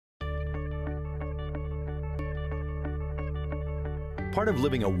Part of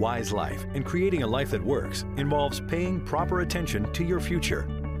living a wise life and creating a life that works involves paying proper attention to your future.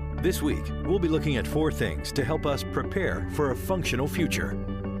 This week, we'll be looking at 4 things to help us prepare for a functional future.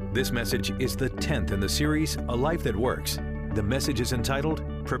 This message is the 10th in the series, A Life That Works. The message is entitled,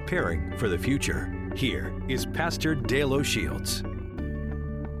 Preparing for the Future. Here is Pastor Dale O'Shields.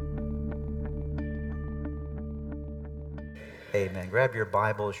 Amen. Grab your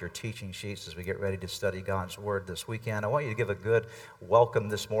Bibles, your teaching sheets as we get ready to study God's Word this weekend. I want you to give a good welcome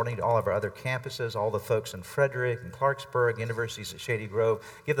this morning to all of our other campuses, all the folks in Frederick and Clarksburg, universities at Shady Grove.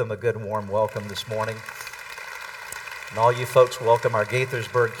 Give them a good warm welcome this morning. And all you folks, welcome our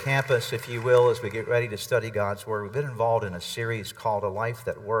Gaithersburg campus, if you will, as we get ready to study God's Word. We've been involved in a series called A Life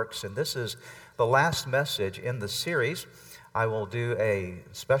That Works, and this is the last message in the series. I will do a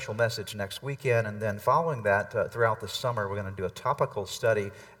special message next weekend, and then following that, throughout the summer, we're going to do a topical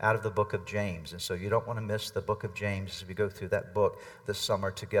study out of the book of James. And so you don't want to miss the book of James as we go through that book this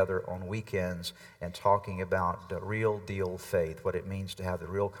summer together on weekends and talking about the real deal faith, what it means to have the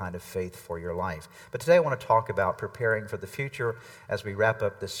real kind of faith for your life. But today I want to talk about preparing for the future as we wrap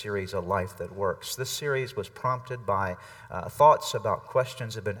up this series, A Life That Works. This series was prompted by thoughts about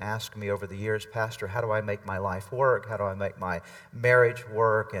questions that have been asked me over the years. Pastor, how do I make my life work? How do I make my marriage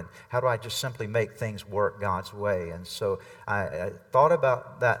work? And how do I just simply make things work God's way? And so I thought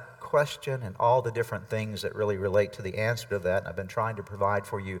about that question and all the different things that really relate to the answer to that. And I've been trying to provide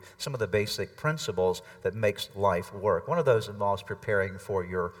for you some of the basic principles that makes life work. One of those involves preparing for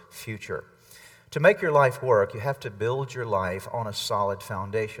your future. To make your life work, you have to build your life on a solid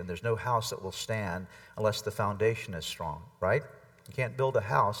foundation. There's no house that will stand unless the foundation is strong, right? You can't build a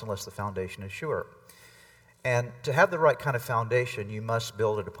house unless the foundation is sure. And to have the right kind of foundation, you must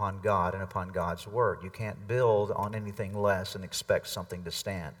build it upon God and upon God's Word. You can't build on anything less and expect something to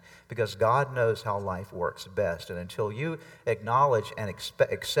stand, because God knows how life works best. And until you acknowledge and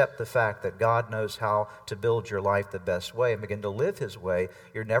accept the fact that God knows how to build your life the best way and begin to live His way,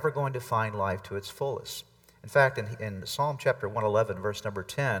 you're never going to find life to its fullest. In fact, in Psalm chapter 111, verse number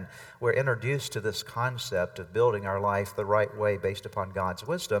 10, we're introduced to this concept of building our life the right way based upon God's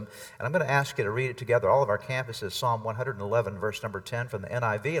wisdom. And I'm going to ask you to read it together. All of our campuses, Psalm 111, verse number 10 from the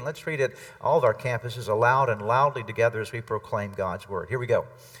NIV. And let's read it, all of our campuses, aloud and loudly together as we proclaim God's Word. Here we go.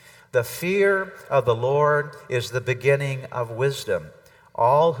 The fear of the Lord is the beginning of wisdom.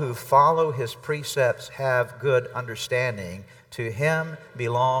 All who follow His precepts have good understanding. To Him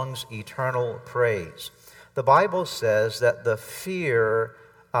belongs eternal praise. The Bible says that the fear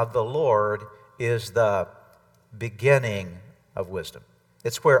of the Lord is the beginning of wisdom.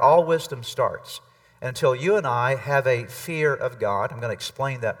 It's where all wisdom starts. And until you and I have a fear of God, I'm going to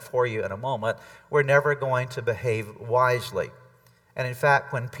explain that for you in a moment, we're never going to behave wisely. And in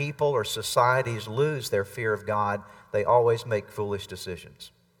fact, when people or societies lose their fear of God, they always make foolish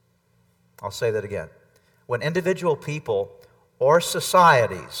decisions. I'll say that again. When individual people or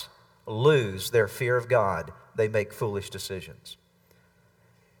societies lose their fear of God, they make foolish decisions.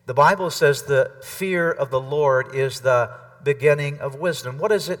 The Bible says the fear of the Lord is the beginning of wisdom. What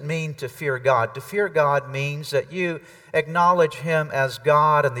does it mean to fear God? To fear God means that you acknowledge Him as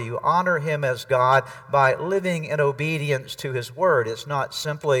God and that you honor Him as God by living in obedience to His Word. It's not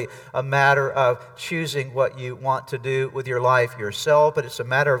simply a matter of choosing what you want to do with your life yourself, but it's a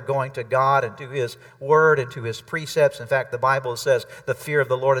matter of going to God and to His Word and to His precepts. In fact, the Bible says the fear of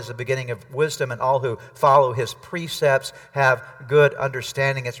the Lord is the beginning of wisdom, and all who follow His precepts have good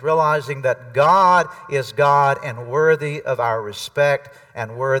understanding. It's realizing that God is God and worthy of our respect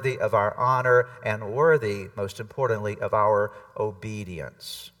and worthy of our honor and worthy, most importantly, of our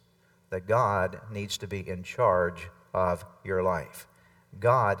obedience. That God needs to be in charge of your life.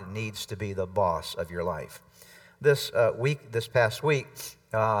 God needs to be the boss of your life. This past week,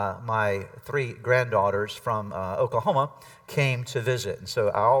 my 3 granddaughters from Oklahoma came to visit. And so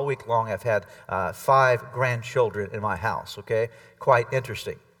all week long I've had 5 grandchildren in my house, okay? Quite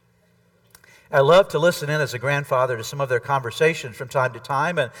interesting. I love to listen in as a grandfather to some of their conversations from time to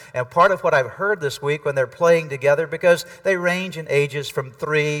time, and part of what I've heard this week when they're playing together, because they range in ages from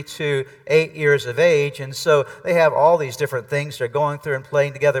 3 to 8 years of age, and so they have all these different things they're going through and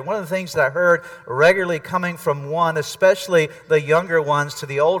playing together. One of the things that I heard regularly coming from one, especially the younger ones to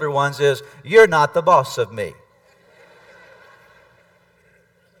the older ones, is, "You're not the boss of me."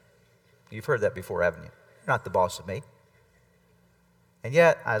 You've heard that before, haven't you? "You're not the boss of me." And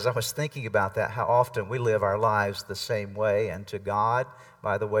yet, as I was thinking about that, how often we live our lives the same way, and to God,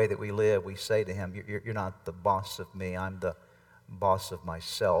 by the way that we live, we say to Him, you're not the boss of me, I'm the boss of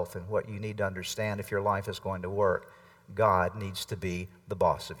myself. And what you need to understand, if your life is going to work, God needs to be the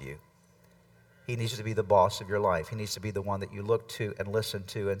boss of you. He needs to be the boss of your life. He needs to be the one that you look to and listen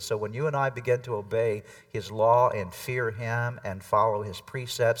to. And so when you and I begin to obey His law and fear Him and follow His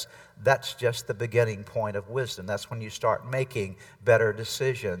precepts, that's just the beginning point of wisdom. That's when you start making better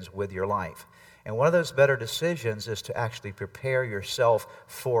decisions with your life. And one of those better decisions is to actually prepare yourself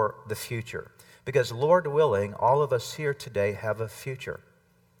for the future. Because Lord willing, all of us here today have a future.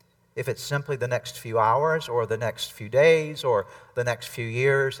 If it's simply the next few hours or the next few days or the next few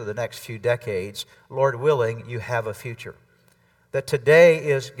years or the next few decades, Lord willing, you have a future. That today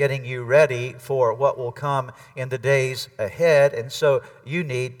is getting you ready for what will come in the days ahead, and so you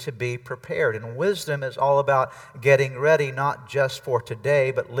need to be prepared. And wisdom is all about getting ready, not just for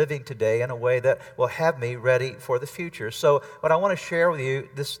today, but living today in a way that will have me ready for the future. So what I want to share with you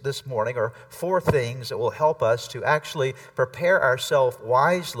this morning are 4 things that will help us to actually prepare ourselves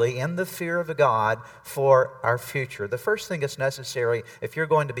wisely in the fear of God for our future. The first thing that's necessary if you're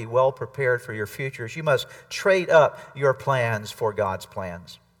going to be well prepared for your future is you must trade up your plans for God's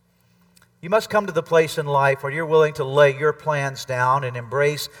plans. You must come to the place in life where you're willing to lay your plans down and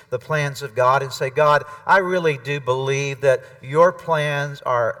embrace the plans of God and say, God, I really do believe that your plans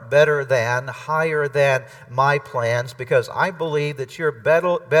are better than, higher than my plans, because I believe that you're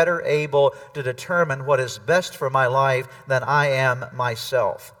better able to determine what is best for my life than I am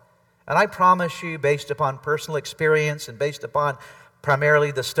myself. And I promise you, based upon personal experience and based upon primarily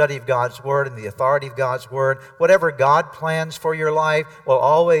the study of God's Word and the authority of God's Word, whatever God plans for your life will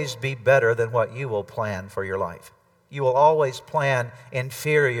always be better than what you will plan for your life. You will always plan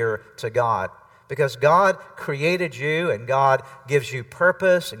inferior to God. Because God created you and God gives you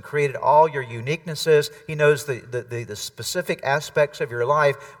purpose and created all your uniquenesses. He knows the specific aspects of your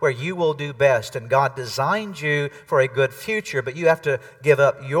life where you will do best. And God designed you for a good future, but you have to give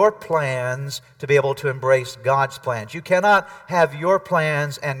up your plans to be able to embrace God's plans. You cannot have your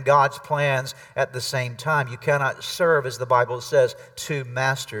plans and God's plans at the same time. You cannot serve, as the Bible says, 2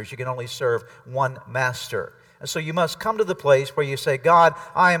 masters. You can only serve one master. And so you must come to the place where you say, God,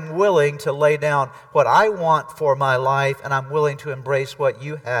 I am willing to lay down what I want for my life, and I'm willing to embrace what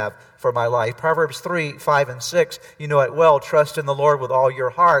you have for my life. Proverbs 3, 5, and 6, you know it well. Trust in the Lord with all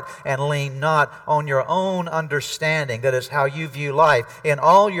your heart and lean not on your own understanding. That is how you view life. In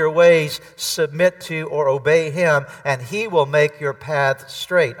all your ways submit to or obey Him, and He will make your path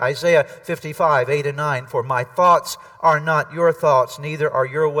straight. Isaiah 55, 8 and 9, for my thoughts are not your thoughts, neither are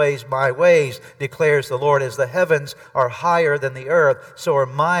your ways my ways, declares the Lord. As the heavens are higher than the earth, so are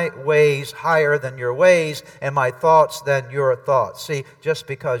my ways higher than your ways, and my thoughts than your thoughts. See, just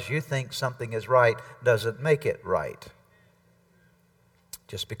because you think something is right doesn't make it right.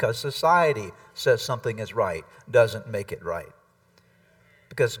 Just because society says something is right doesn't make it right.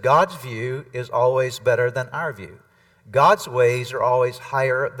 Because God's view is always better than our view. God's ways are always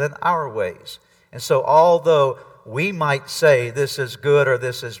higher than our ways. And so although we might say this is good or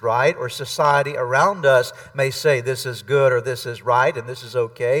this is right, or society around us may say this is good or this is right and this is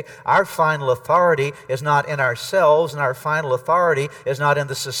okay, our final authority is not in ourselves, and our final authority is not in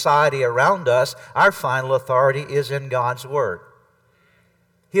the society around us. Our final authority is in God's Word.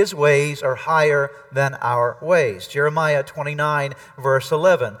 His ways are higher than our ways. Jeremiah 29, verse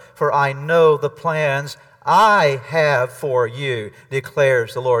 11, for I know the plans I have for you,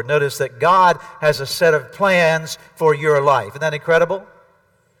 declares the Lord. Notice that God has a set of plans for your life. Isn't that incredible?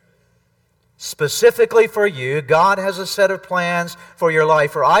 Specifically for you, God has a set of plans for your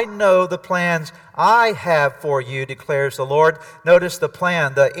life. For I know the plans I have for you, declares the Lord. Notice the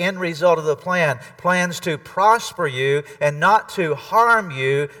plan, the end result of the plan. Plans to prosper you and not to harm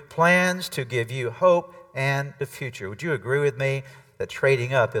you. Plans to give you hope and the future. Would you agree with me that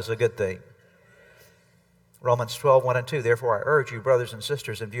trading up is a good thing? Romans 12, 1 and 2, therefore I urge you, brothers and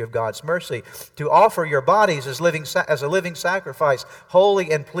sisters, in view of God's mercy, to offer your bodies as a living sacrifice,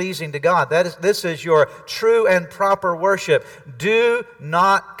 holy and pleasing to God. This is your true and proper worship. Do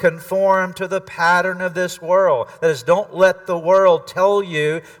not conform to the pattern of this world. That is, don't let the world tell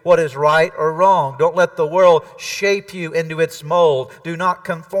you what is right or wrong. Don't let the world shape you into its mold. Do not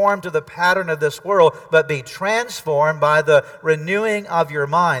conform to the pattern of this world, but be transformed by the renewing of your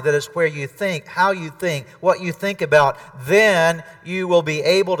mind. That is where you think, how you think, what you think about. Then you will be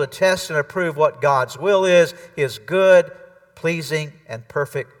able to test and approve what God's will is, His good, pleasing, and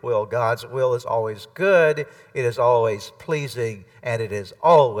perfect will. God's will is always good, it is always pleasing, and it is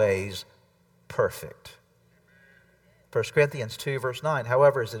always perfect. 1 Corinthians 2, verse 9,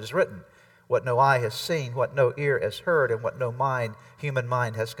 however, as it is written, what no eye has seen, what no ear has heard, and what no human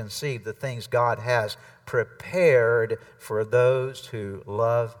mind has conceived, the things God has prepared for those who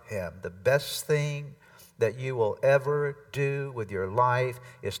love Him. The best thing that you will ever do with your life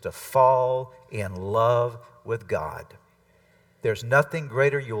is to fall in love with God. There's nothing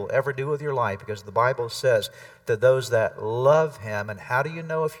greater you will ever do with your life, because the Bible says to those that love Him, and how do you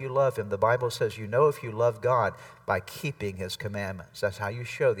know if you love Him? The Bible says you know if you love God by keeping His commandments. That's how you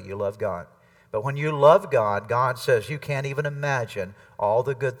show that you love God. But when you love God, God says you can't even imagine all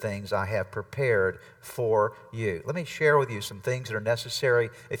the good things I have prepared for you. Let me share with you some things that are necessary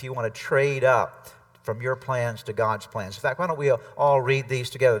if you want to trade up from your plans to God's plans. In fact, why don't we all read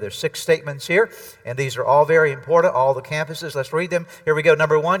these together? There's 6 statements here, and these are all very important, all the campuses. Let's read them. Here we go.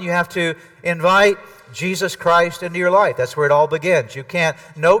 Number 1, you have to invite Jesus Christ into your life. That's where it all begins. You can't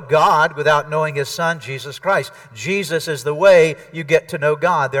know God without knowing His Son, Jesus Christ. Jesus is the way you get to know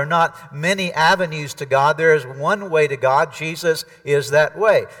God. There are not many avenues to God. There is one way to God. Jesus is that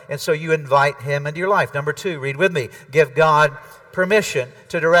way. And so you invite Him into your life. Number 2, read with me. Give God permission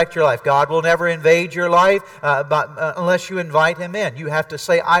to direct your life. God will never invade your life unless you invite Him in. You have to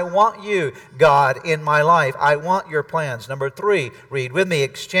say, I want you, God, in my life. I want your plans. Number 3, read with me.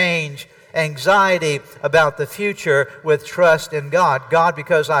 Exchange anxiety about the future with trust in God. God,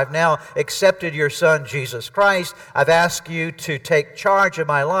 because I've now accepted your Son, Jesus Christ, I've asked you to take charge of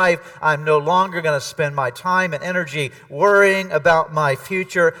my life. I'm no longer going to spend my time and energy worrying about my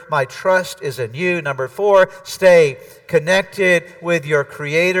future. My trust is in you. Number 4, stay connected with your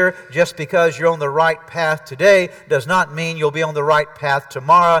Creator. Just because you're on the right path today does not mean you'll be on the right path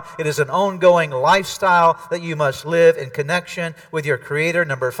tomorrow. It is an ongoing lifestyle that you must live in connection with your Creator.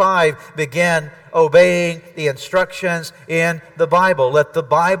 Number 5, begin obeying the instructions in the Bible. Let the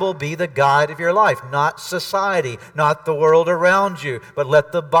Bible be the guide of your life, not society, not the world around you, but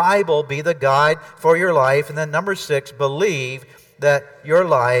let the Bible be the guide for your life. And then number 6, believe that your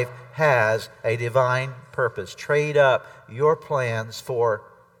life has a divine purpose. Trade up your plans for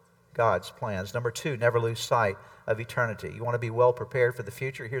God's plans. Number 2, never lose sight of eternity. You want to be well prepared for the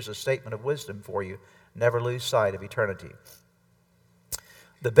future? Here's a statement of wisdom for you. Never lose sight of eternity.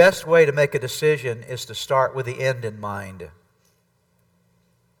 The best way to make a decision is to start with the end in mind.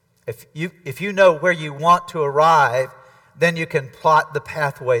 If you know where you want to arrive, then you can plot the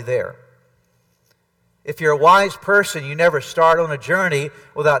pathway there. If you're a wise person, you never start on a journey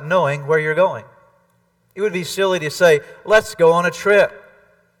without knowing where you're going. It would be silly to say, let's go on a trip.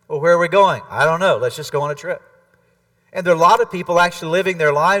 Well, where are we going? I don't know. Let's just go on a trip. And there are a lot of people actually living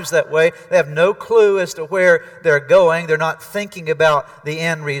their lives that way. They have no clue as to where they're going. They're not thinking about the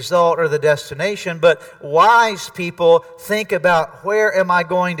end result or the destination. But wise people think about, where am I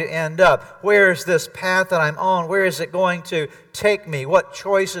going to end up? Where is this path that I'm on? Where is it going to take me? What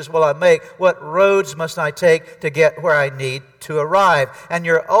choices will I make? What roads must I take to get where I need to arrive? And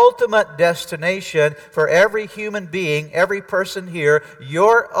your ultimate destination for every human being, every person here,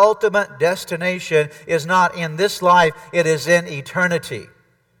 your ultimate destination is not in this life, it is in eternity.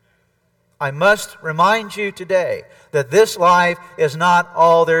 I must remind you today that this life is not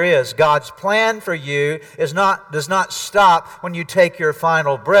all there is. God's plan for you does not stop when you take your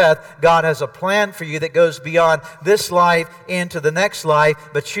final breath. God has a plan for you that goes beyond this life into the next life,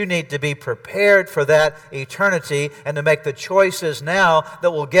 but you need to be prepared for that eternity and to make the choices now that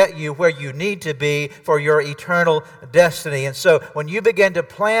will get you where you need to be for your eternal destiny. And so when you begin to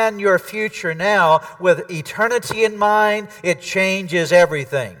plan your future now with eternity in mind, it changes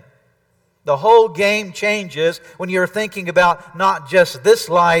everything. The whole game changes when you're thinking about not just this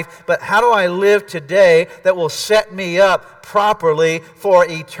life, but how do I live today that will set me up properly for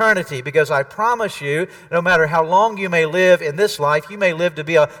eternity? Because I promise you, no matter how long you may live in this life, you may live to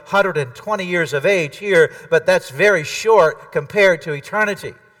be 120 years of age here, but that's very short compared to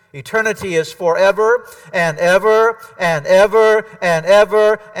eternity. Eternity is forever and ever and ever and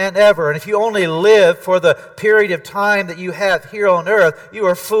ever and ever. And if you only live for the period of time that you have here on earth, you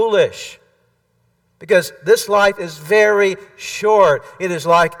are foolish. Because this life is very short. It is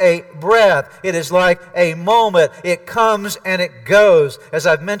like a breath. It is like a moment. It comes and it goes. As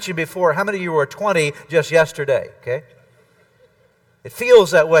I've mentioned before, how many of you were 20 just yesterday? Okay? It feels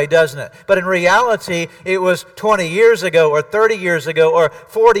that way, doesn't it? But in reality, it was 20 years ago or 30 years ago or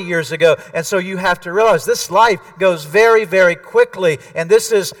 40 years ago. And so you have to realize this life goes very, very quickly. And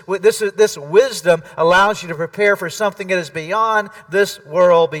this wisdom allows you to prepare for something that is beyond this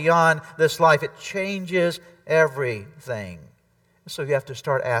world, beyond this life. It changes everything. So you have to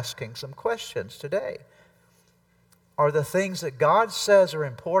start asking some questions today. Are the things that God says are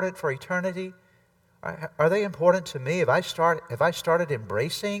important for eternity, are they important to me? Have I started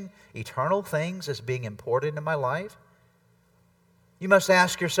embracing eternal things as being important in my life? You must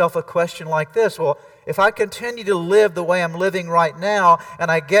ask yourself a question like this. Well, if I continue to live the way I'm living right now,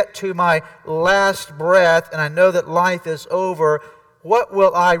 and I get to my last breath, and I know that life is over, what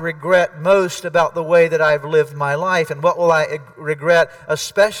will I regret most about the way that I've lived my life? And what will I regret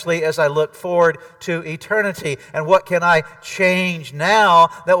especially as I look forward to eternity? And what can I change now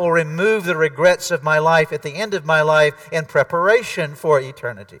that will remove the regrets of my life at the end of my life in preparation for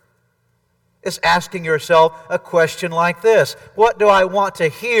eternity? It's asking yourself a question like this. What do I want to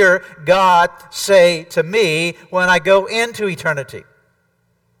hear God say to me when I go into eternity?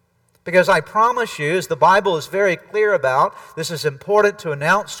 Because I promise you, as the Bible is very clear about, this is important to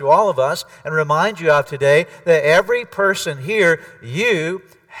announce to all of us and remind you of today, that every person here, you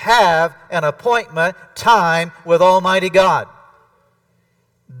have an appointment time with Almighty God.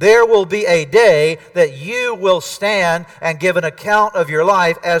 There will be a day that you will stand and give an account of your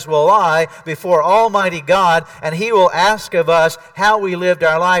life, as will I, before Almighty God, and He will ask of us how we lived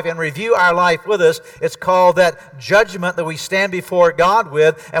our life and review our life with us. It's called that judgment that we stand before God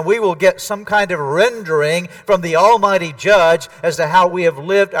with, and we will get some kind of rendering from the Almighty Judge as to how we have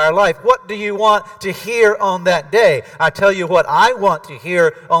lived our life. What do you want to hear on that day? I tell you what I want to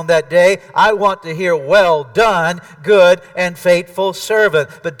hear on that day. I want to hear, "Well done, good and faithful servant."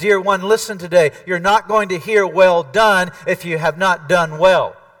 But dear one, listen today. You're not going to hear "well done" if you have not done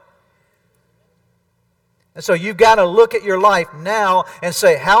well. And so you've got to look at your life now and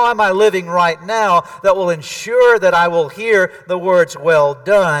say, how am I living right now that will ensure that I will hear the words "well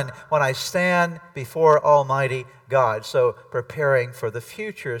done" when I stand before Almighty God? So preparing for the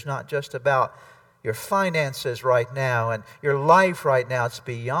future is not just about your finances right now and your life right now. It's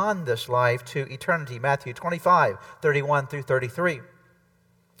beyond this life to eternity. Matthew 25, 31 through 33.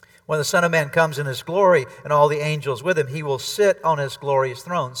 When the Son of Man comes in His glory and all the angels with Him, He will sit on His glorious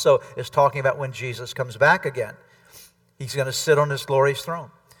throne. So it's talking about when Jesus comes back again. He's going to sit on His glorious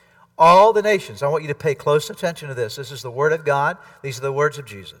throne. All the nations, I want you to pay close attention to this. This is the Word of God. These are the words of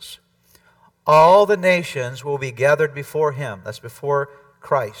Jesus. All the nations will be gathered before Him. That's before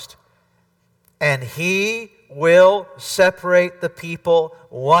Christ. And He will separate the people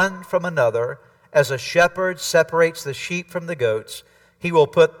one from another, as a shepherd separates the sheep from the goats. He will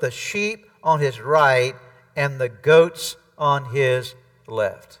put the sheep on His right and the goats on His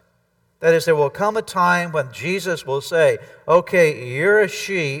left. That is, there will come a time when Jesus will say, okay, you're a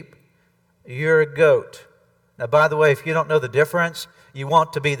sheep, you're a goat. Now, by the way, if you don't know the difference, you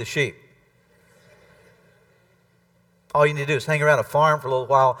want to be the sheep. All you need to do is hang around a farm for a little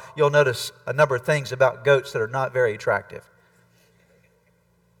while. You'll notice a number of things about goats that are not very attractive.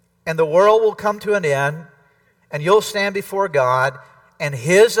 And the world will come to an end, and you'll stand before God, and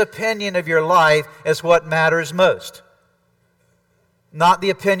His opinion of your life is what matters most. Not the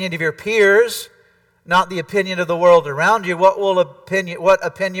opinion of your peers, not the opinion of the world around you. What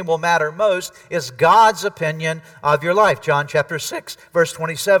opinion will matter most is God's opinion of your life. John chapter 6, verse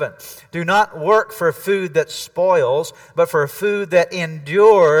 27. Do not work for food that spoils, but for food that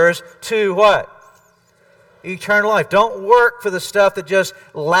endures to what? Eternal life. Don't work for the stuff that just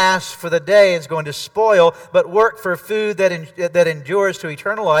lasts for the day and is going to spoil, but work for food that endures to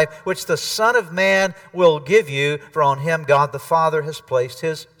eternal life, which the Son of Man will give you, for on Him God the Father has placed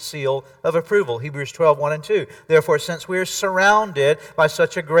His seal of approval. Hebrews 12, 1 and 2. Therefore, since we are surrounded by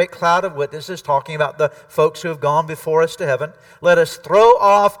such a great cloud of witnesses, talking about the folks who have gone before us to heaven, let us throw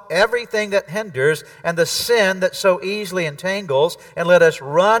off everything that hinders and the sin that so easily entangles, and let us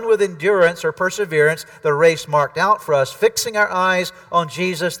run with endurance or perseverance the race marked out for us, fixing our eyes on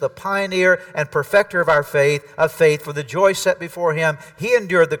Jesus, the pioneer and perfecter of our faith, for the joy set before Him. He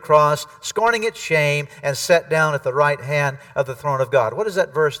endured the cross, scorning its shame, and sat down at the right hand of the throne of God. What is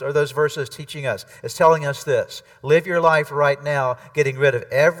that verse or those verses teaching us? It's telling us this: live your life right now, getting rid of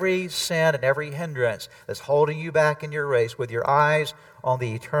every sin and every hindrance that's holding you back in your race, with your eyes on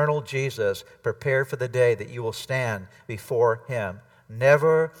the eternal Jesus. Prepare for the day that you will stand before Him.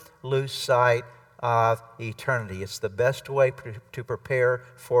 Never lose sight of eternity. It's the best way to prepare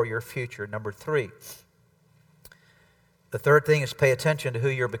for your future. Number 3. The third thing is pay attention to who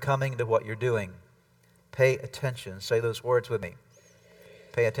you're becoming, to what you're doing. Pay attention. Say those words with me.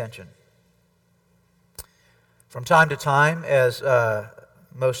 Pay attention. From time to time, as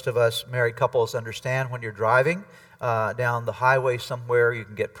most of us married couples understand, when you're driving down the highway somewhere, you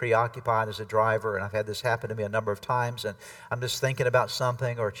can get preoccupied as a driver, and I've had this happen to me a number of times, and I'm just thinking about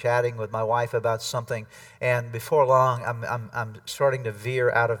something or chatting with my wife about something, and before long, I'm starting to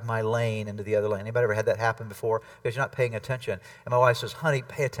veer out of my lane into the other lane. Anybody ever had that happen before? Because you're not paying attention. And my wife says, honey,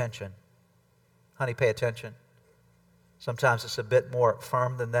 pay attention. Honey, pay attention. Sometimes it's a bit more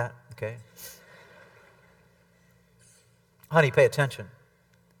firm than that, okay? Honey, pay attention.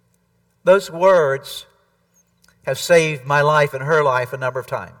 Those words have saved my life and her life a number of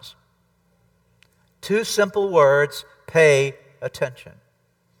times. 2 simple words, pay attention.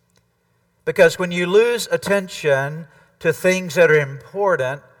 Because when you lose attention to things that are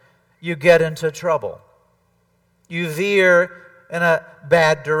important, you get into trouble. You veer in a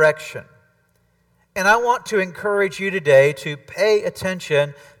bad direction. And I want to encourage you today to pay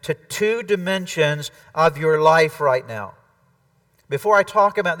attention to 2 dimensions of your life right now. Before I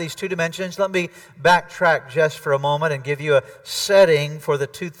talk about these 2 dimensions, let me backtrack just for a moment and give you a setting for the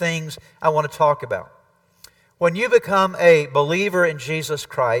 2 things I want to talk about. When you become a believer in Jesus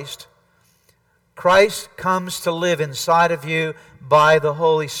Christ, Christ comes to live inside of you by the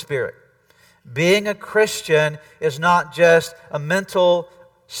Holy Spirit. Being a Christian is not just a mental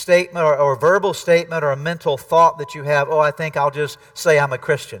statement or a verbal statement or a mental thought that you have, I think I'll just say I'm a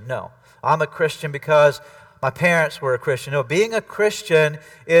Christian. No, I'm a Christian because my parents were a Christian. No, being a Christian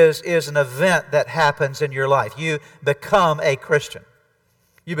is an event that happens in your life. You become a Christian.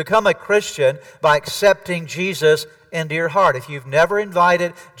 You become a Christian by accepting Jesus into your heart. If you've never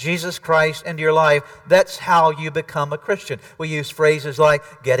invited Jesus Christ into your life, that's how you become a Christian. We use phrases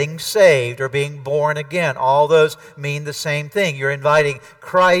like getting saved or being born again. All those mean the same thing. You're inviting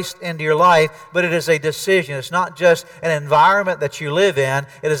Christ into your life, but it is a decision. It's not just an environment that you live in.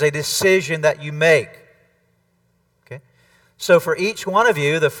 It is a decision that you make. So for each one of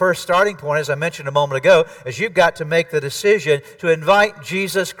you, the first starting point, as I mentioned a moment ago, is you've got to make the decision to invite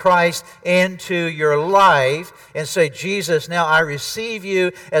Jesus Christ into your life and say, Jesus, now I receive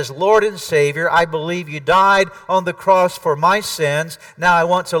you as Lord and Savior. I believe you died on the cross for my sins. Now I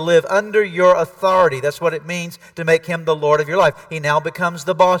want to live under your authority. That's what it means to make Him the Lord of your life. He now becomes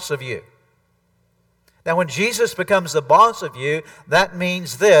the boss of you. Now, when Jesus becomes the boss of you, that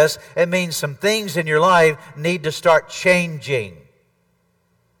means this. It means some things in your life need to start changing.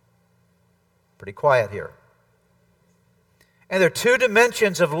 Pretty quiet here. And there are 2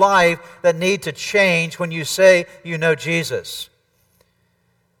 dimensions of life that need to change when you say you know Jesus.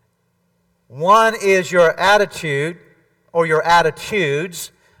 One is your attitude or your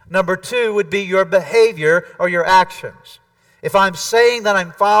attitudes. Number 2 would be your behavior or your actions. If I'm saying that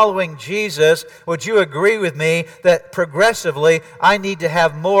I'm following Jesus, would you agree with me that progressively I need to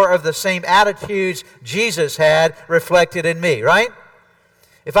have more of the same attitudes Jesus had reflected in me, right?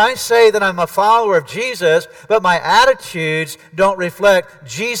 If I say that I'm a follower of Jesus, but my attitudes don't reflect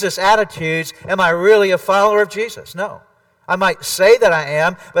Jesus' attitudes, am I really a follower of Jesus? No. I might say that I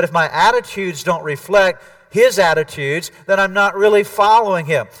am, but if my attitudes don't reflect His attitudes, then I'm not really following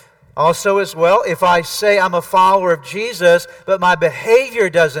Him. Also as well, if I say I'm a follower of Jesus, but my behavior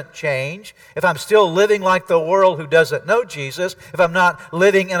doesn't change, if I'm still living like the world who doesn't know Jesus, if I'm not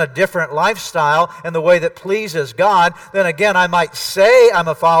living in a different lifestyle in the way that pleases God, then again I might say I'm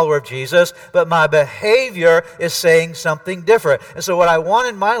a follower of Jesus, but my behavior is saying something different. And so what I want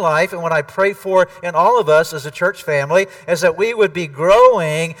in my life and what I pray for in all of us as a church family is that we would be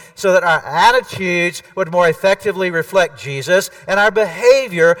growing so that our attitudes would more effectively reflect Jesus and our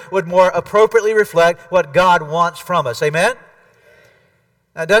behavior would more appropriately reflect what God wants from us. Amen?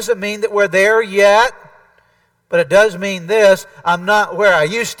 That doesn't mean that we're there yet, but it does mean this: I'm not where I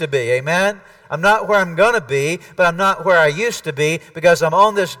used to be. Amen? I'm not where I'm going to be, but I'm not where I used to be because I'm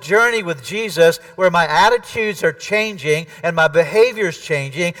on this journey with Jesus where my attitudes are changing and my behavior is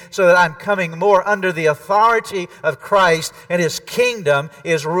changing so that I'm coming more under the authority of Christ and His kingdom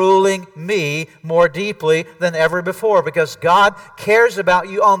is ruling me more deeply than ever before because God cares about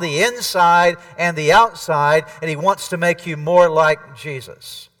you on the inside and the outside and He wants to make you more like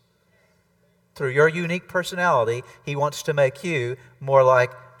Jesus. Through your unique personality, He wants to make you more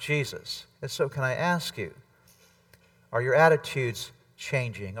like Jesus. And so can I ask you, are your attitudes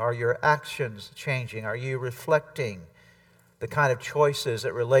changing? Are your actions changing? Are you reflecting the kind of choices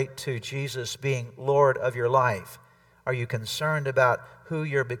that relate to Jesus being Lord of your life? Are you concerned about who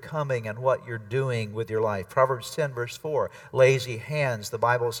you're becoming and what you're doing with your life? Proverbs 10 verse 4, lazy hands, the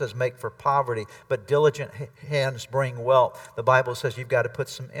Bible says, make for poverty, but diligent hands bring wealth. The Bible says you've got to put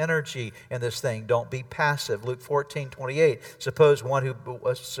some energy in this thing. Don't be passive. Luke 14:28,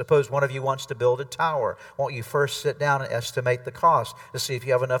 suppose one of you wants to build a tower. Won't you first sit down and estimate the cost to see if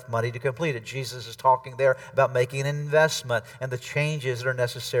you have enough money to complete it? Jesus is talking there about making an investment and the changes that are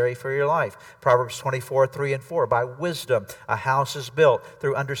necessary for your life. Proverbs 24:3 and 4, by wisdom a house is built, built.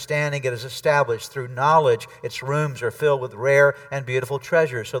 Through understanding, it is established. Through knowledge, its rooms are filled with rare and beautiful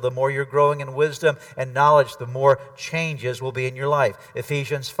treasures. So the more you're growing in wisdom and knowledge, the more changes will be in your life.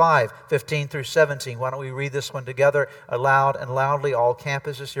 Ephesians 5:15 through 17. Why don't we read this one together aloud and loudly, all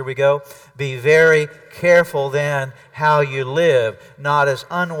campuses? Here we go. Be very careful then how you live, not as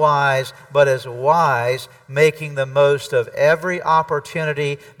unwise, but as wise, making the most of every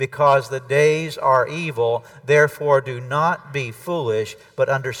opportunity, because the days are evil. Therefore, do not be foolish, but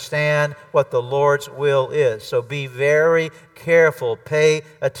understand what the Lord's will is. So be very careful. Pay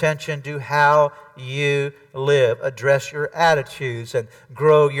attention to how you live. Address your attitudes and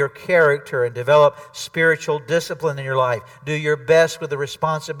grow your character and develop spiritual discipline in your life. Do your best with the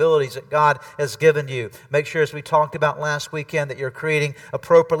responsibilities that God has given you. Make sure, as we talked about last weekend, that you're creating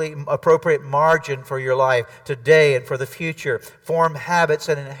appropriate margin for your life today and for the future. Form habits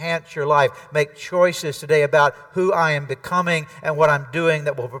and enhance your life. Make choices today about who I am becoming and what I'm doing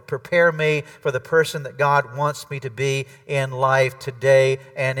that will prepare me for the person that God wants me to be in life today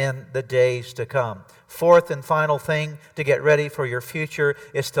and in the days to come. Fourth and final thing to get ready for your future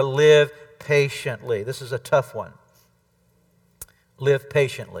is to live patiently. This is a tough one. Live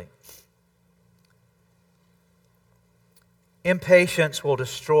patiently. Impatience will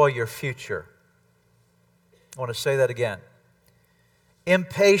destroy your future. I want to say that again.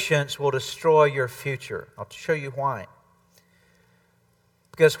 Impatience will destroy your future. I'll show you why.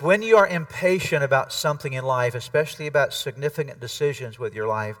 Because when you are impatient about something in life, especially about significant decisions with your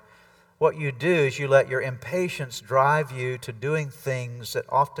life, what you do is you let your impatience drive you to doing things that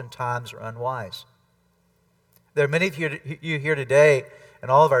oftentimes are unwise. There are many of you here today,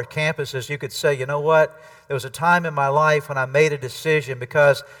 and all of our campuses, you could say, you know what? There was a time in my life when I made a decision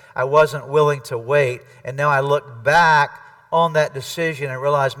because I wasn't willing to wait, and now I look back on that decision and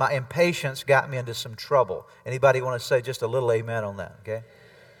realize my impatience got me into some trouble. Anybody want to say just a little amen on that, okay?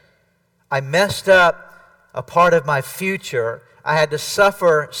 I messed up a part of my future. I had to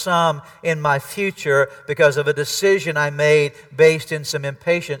suffer some in my future because of a decision I made based in some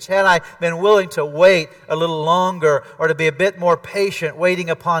impatience. Had I been willing to wait a little longer or to be a bit more patient waiting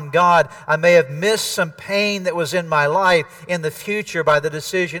upon God, I may have missed some pain that was in my life in the future by the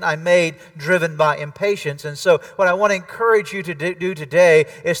decision I made driven by impatience. And so what I want to encourage you to do today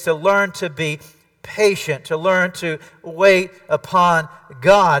is to learn to be patient, to learn to wait upon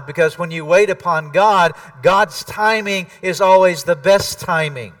God, because when you wait upon God, God's timing is always the best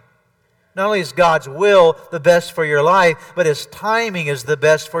timing. Not only is God's will the best for your life, but His timing is the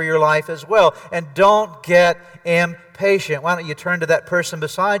best for your life as well. And don't get impatient. Why don't you turn to that person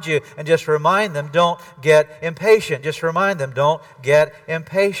beside you and just remind them, don't get impatient. Just remind them, don't get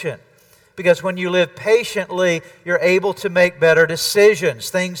impatient. Because when you live patiently, you're able to make better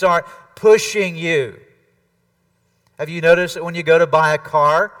decisions. Things aren't pushing you. Have you noticed that when you go to buy a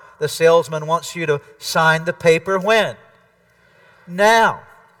car, the salesman wants you to sign the paper when? Now.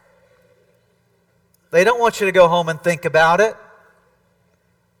 They don't want you to go home and think about it.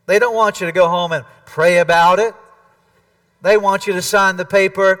 They don't want you to go home and pray about it. They want you to sign the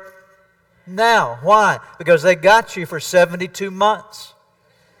paper now. Why? Because they got you for 72 months.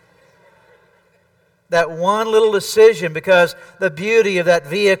 That one little decision, because the beauty of that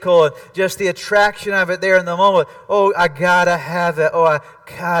vehicle and just the attraction of it there in the moment. Oh, I gotta have it. Oh, I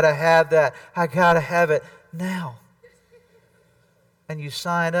gotta have that. I gotta have it now. And you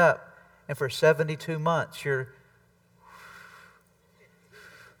sign up, and for 72 months, you're...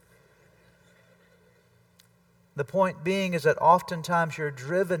 The point being is that oftentimes you're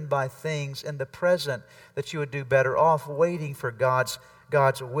driven by things in the present that you would do better off waiting for God's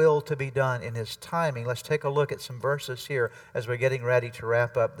will to be done in His timing. Let's take a look at some verses here as we're getting ready to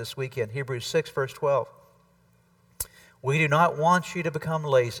wrap up this weekend. Hebrews 6, verse 12. We do not want you to become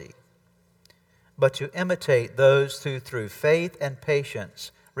lazy, but to imitate those who through faith and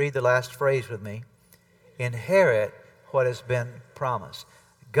patience, read the last phrase with me, inherit what has been promised.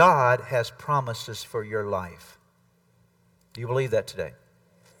 God has promises for your life. Do you believe that today?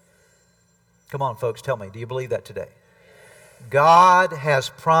 Come on, folks, tell me, do you believe that today? God has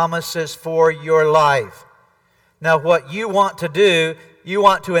promises for your life. Now, what you want to do, you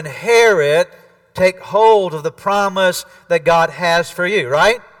want to inherit, take hold of the promise that God has for you,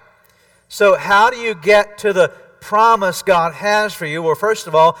 right? So how do you get to the promise God has for you? Well, first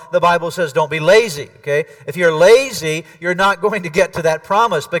of all, the Bible says don't be lazy, okay? If you're lazy, you're not going to get to that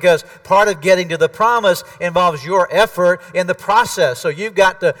promise, because part of getting to the promise involves your effort in the process. So you've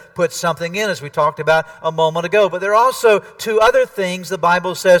got to put something in, as we talked about a moment ago. But there are also two other things the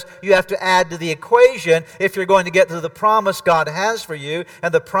Bible says you have to add to the equation if you're going to get to the promise God has for you.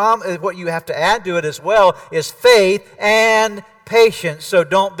 And what you have to add to it as well is faith and patience. So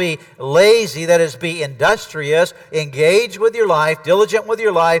don't be lazy, that is, be industrious. Engage with your life, diligent with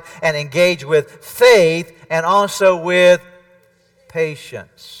your life, and engage with faith and also with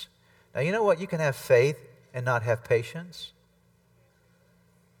patience. Now, you know what? You can have faith and not have patience.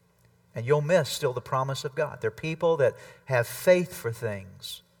 And you'll miss still the promise of God. There are people that have faith for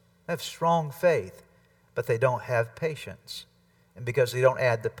things, have strong faith, but they don't have patience. And because they don't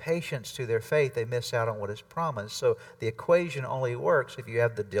add the patience to their faith, they miss out on what is promised. So the equation only works if you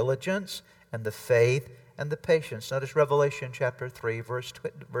have the diligence and the faith and the patience. Notice Revelation chapter 3, verse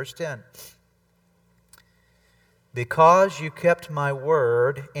 10. Because you kept my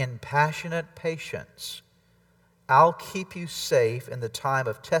word in passionate patience, I'll keep you safe in the time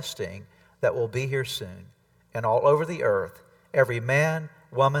of testing that will be here soon. And all over the earth, every man,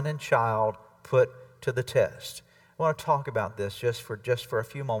 woman, and child put to the test. I want to talk about this just for a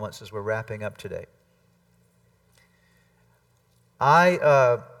few moments as we're wrapping up today.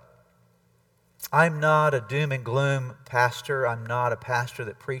 I'm not a doom and gloom pastor. I'm not a pastor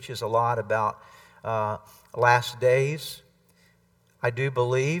that preaches a lot about last days. I do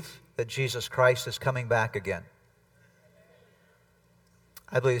believe that Jesus Christ is coming back again.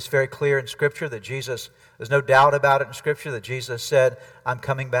 I believe it's very clear in Scripture that there's no doubt about it in Scripture that Jesus said, I'm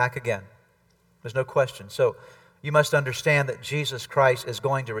coming back again. There's no question. So you must understand that Jesus Christ is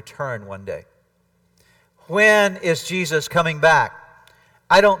going to return one day. When is Jesus coming back?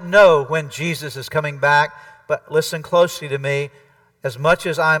 I don't know when Jesus is coming back, but listen closely to me. As much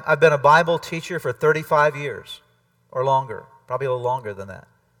as I've been a Bible teacher for 35 years or longer, probably a little longer than that.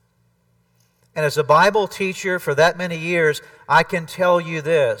 And as a Bible teacher for that many years, I can tell you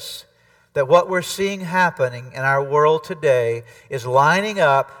this, that what we're seeing happening in our world today is lining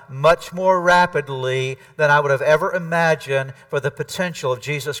up much more rapidly than I would have ever imagined for the potential of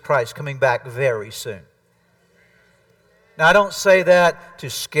Jesus Christ coming back very soon. Now, I don't say that to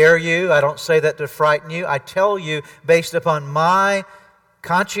scare you. I don't say that to frighten you. I tell you, based upon my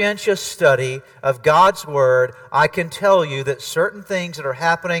conscientious study of God's Word, I can tell you that certain things that are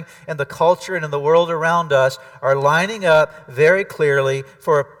happening in the culture and in the world around us are lining up very clearly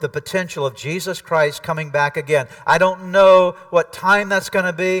for the potential of Jesus Christ coming back again. I don't know what time that's going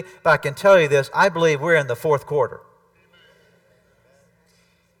to be, but I can tell you this, I believe we're in the fourth quarter.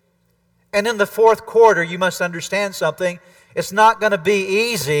 And in the fourth quarter, you must understand something. It's not going to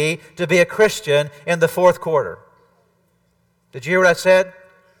be easy to be a Christian in the fourth quarter. Did you hear what I said?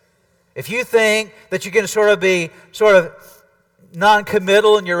 If you think that you can be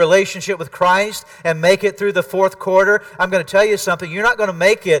non-committal in your relationship with Christ and make it through the fourth quarter, I'm going to tell you something. You're not going to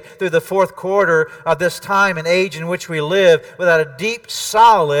make it through the fourth quarter of this time and age in which we live without a deep,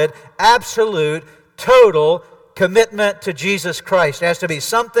 solid, absolute, total commitment to Jesus Christ. There has to be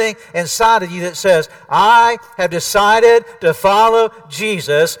something inside of you that says, I have decided to follow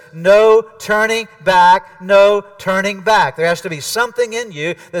Jesus. No turning back, no turning back. There has to be something in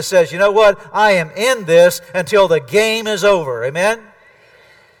you that says, you know what? I am in this until the game is over. Amen?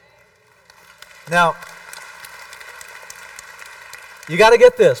 Now, you got to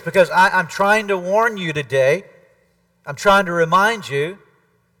get this because I'm trying to warn you today. I'm trying to remind you.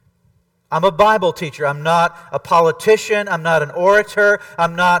 I'm a Bible teacher. I'm not a politician. I'm not an orator.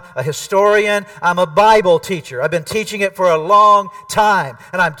 I'm not a historian. I'm a Bible teacher. I've been teaching it for a long time.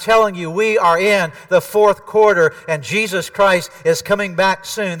 And I'm telling you, we are in the fourth quarter and Jesus Christ is coming back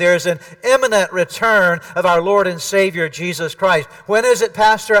soon. There is an imminent return of our Lord and Savior, Jesus Christ. When is it,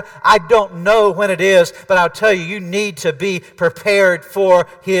 Pastor? I don't know when it is, but I'll tell you, you need to be prepared for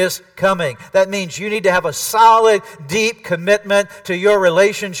His coming. That means you need to have a solid, deep commitment to your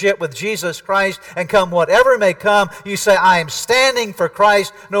relationship with Jesus Christ, and come whatever may come, you say, I am standing for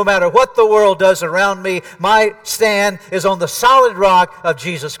Christ no matter what the world does around me. My stand is on the solid rock of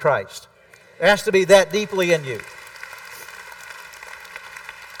Jesus Christ. It has to be that deeply in you.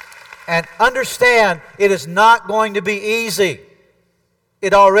 And understand, it is not going to be easy.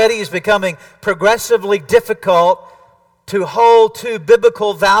 It already is becoming progressively difficult to hold to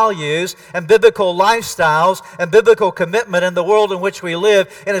biblical values and biblical lifestyles and biblical commitment in the world in which we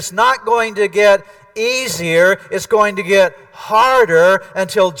live. And it's not going to get easier. It's going to get harder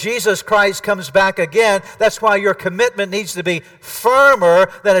until Jesus Christ comes back again. That's why your commitment needs to be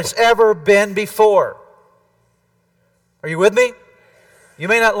firmer than it's ever been before. Are you with me? You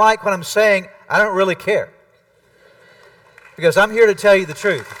may not like what I'm saying. I don't really care. Because I'm here to tell you the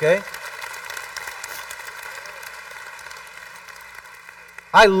truth, okay?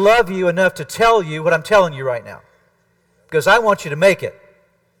 I love you enough to tell you what I'm telling you right now. Because I want you to make it.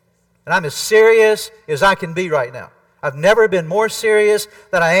 And I'm as serious as I can be right now. I've never been more serious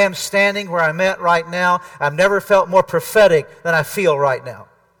than I am standing where I'm at right now. I've never felt more prophetic than I feel right now.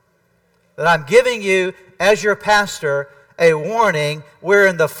 That I'm giving you, as your pastor, a warning. We're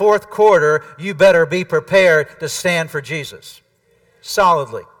in the fourth quarter. You better be prepared to stand for Jesus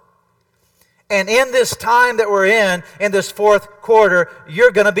solidly. And in this time that we're in this fourth quarter,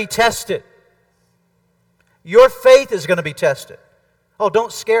 you're going to be tested. Your faith is going to be tested. Oh,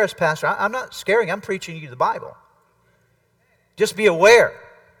 don't scare us, Pastor. I'm not scaring. I'm preaching you the Bible. Just be aware.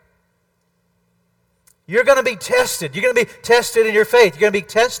 You're going to be tested. You're going to be tested in your faith. You're going to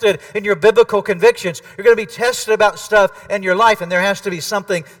be tested in your biblical convictions. You're going to be tested about stuff in your life, and there has to be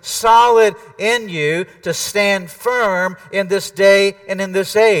something solid in you to stand firm in this day and in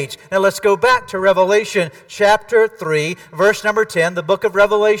this age. Now let's go back to Revelation chapter 3, verse number 10. The book of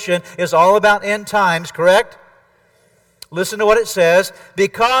Revelation is all about end times, correct? Listen to what it says.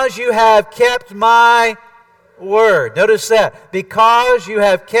 Because you have kept my word. Notice that. Because you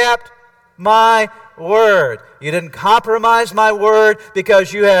have kept my word. You didn't compromise my word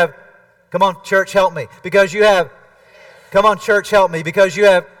because you have, come on, church, help me. Because you have, come on, church, help me. Because you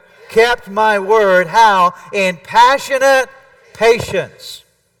have kept my word. How? In passionate patience.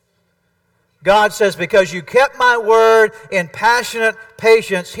 God says, because you kept my word in passionate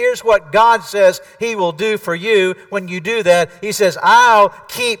patience, here's what God says He will do for you when you do that. He says, I'll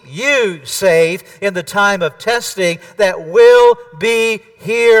keep you safe in the time of testing that will be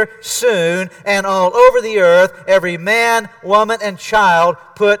here soon, and all over the earth, every man, woman, and child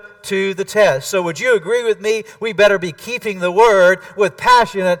put to the test. So would you agree with me? We better be keeping the word with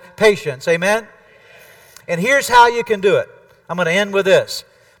passionate patience. Amen? And here's how you can do it. I'm going to end with this.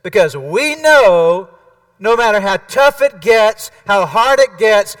 Because we know, no matter how tough it gets, how hard it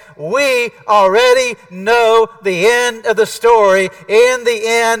gets, we already know the end of the story. In the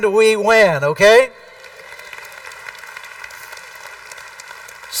end, we win, okay?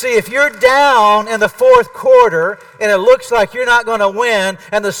 See, if you're down in the fourth quarter and it looks like you're not going to win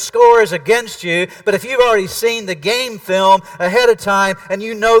and the score is against you, but if you've already seen the game film ahead of time and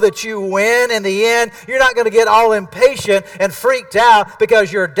you know that you win in the end, you're not going to get all impatient and freaked out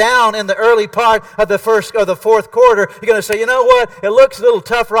because you're down in the early part of the fourth quarter. You're going to say, you know what, it looks a little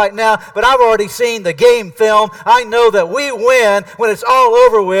tough right now, but I've already seen the game film. I know that we win when it's all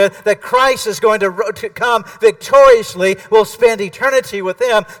over with, that Christ is going to come victoriously. We'll spend eternity with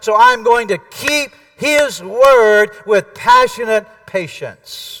Him. So I'm going to keep His word with passionate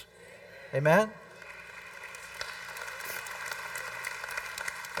patience. Amen?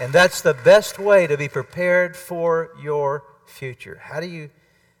 And that's the best way to be prepared for your future. How do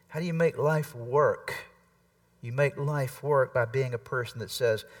you make life work? You make life work by being a person that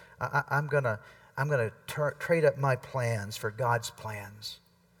says, I'm gonna trade up my plans for God's plans.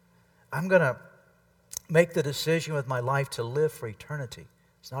 I'm going to make the decision with my life to live for eternity.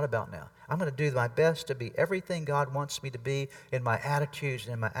 It's not about now. I'm going to do my best to be everything God wants me to be in my attitudes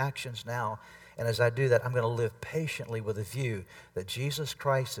and in my actions now. And as I do that, I'm going to live patiently with a view that Jesus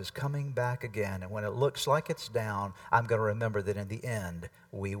Christ is coming back again. And when it looks like it's down, I'm going to remember that in the end,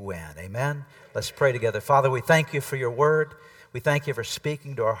 we win. Amen? Let's pray together. Father, we thank you for your word. We thank you for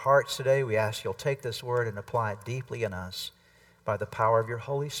speaking to our hearts today. We ask you'll take this word and apply it deeply in us. By the power of your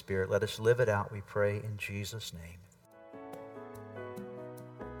Holy Spirit, let us live it out, we pray in Jesus' name.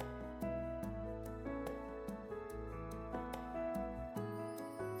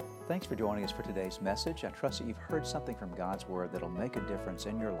 Thanks for joining us for today's message. I trust that you've heard something from God's Word that'll make a difference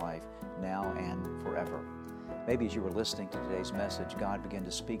in your life now and forever. Maybe as you were listening to today's message, God began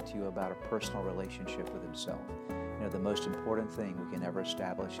to speak to you about a personal relationship with Himself. You know, the most important thing we can ever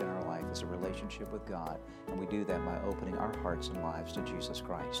establish in our life is a relationship with God, and we do that by opening our hearts and lives to Jesus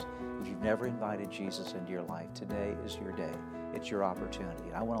Christ. If you've never invited Jesus into your life, today is your day. It's your opportunity.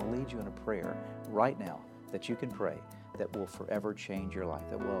 And I want to lead you in a prayer right now that you can pray that will forever change your life,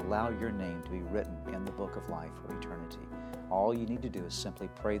 that will allow your name to be written in the book of life for eternity. All you need to do is simply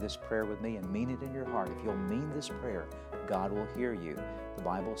pray this prayer with me and mean it in your heart. If you'll mean this prayer, God will hear you. The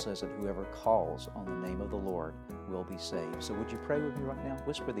Bible says that whoever calls on the name of the Lord will be saved. So would you pray with me right now?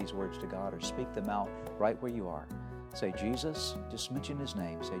 Whisper these words to God or speak them out right where you are. Say, Jesus, just mention His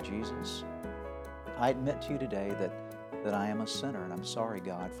name. Say, Jesus, I admit to you today that I am a sinner, and I'm sorry,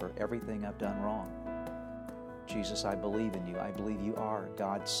 God, for everything I've done wrong. Jesus, I believe in you. I believe you are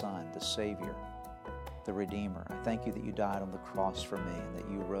God's Son, the Savior, the Redeemer. I thank you that you died on the cross for me and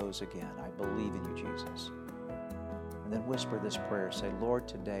that you rose again. I believe in you, Jesus. And then whisper this prayer. Say, Lord,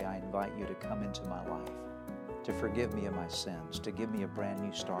 today I invite you to come into my life, to forgive me of my sins, to give me a brand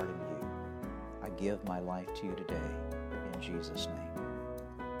new start in you. I give my life to you today in Jesus' name.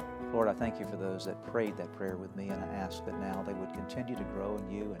 Lord, I thank you for those that prayed that prayer with me, and I ask that now they would continue to grow in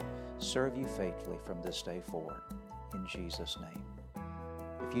you and serve you faithfully from this day forward. In Jesus' name.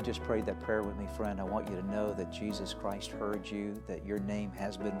 If you just prayed that prayer with me, friend, I want you to know that Jesus Christ heard you, that your name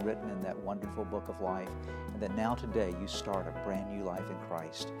has been written in that wonderful book of life, and that now today you start a brand new life in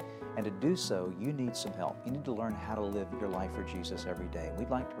Christ. And to do so, you need some help. You need to learn how to live your life for Jesus every day. We'd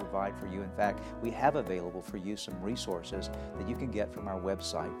like to provide for you. In fact, we have available for you some resources that you can get from our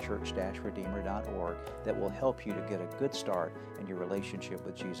website, church-redeemer.org, that will help you to get a good start in your relationship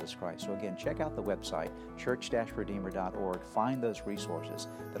with Jesus Christ. So again, check out the website, church-redeemer.org. Find those resources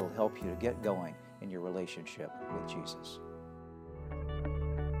that will help you to get going in your relationship with Jesus.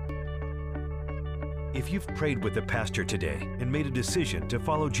 If you've prayed with the pastor today and made a decision to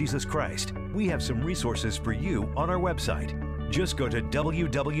follow Jesus Christ, we have some resources for you on our website. Just go to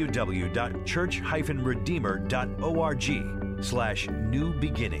www.church-redeemer.org/new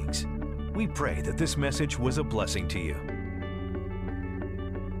beginnings. We pray that this message was a blessing to you.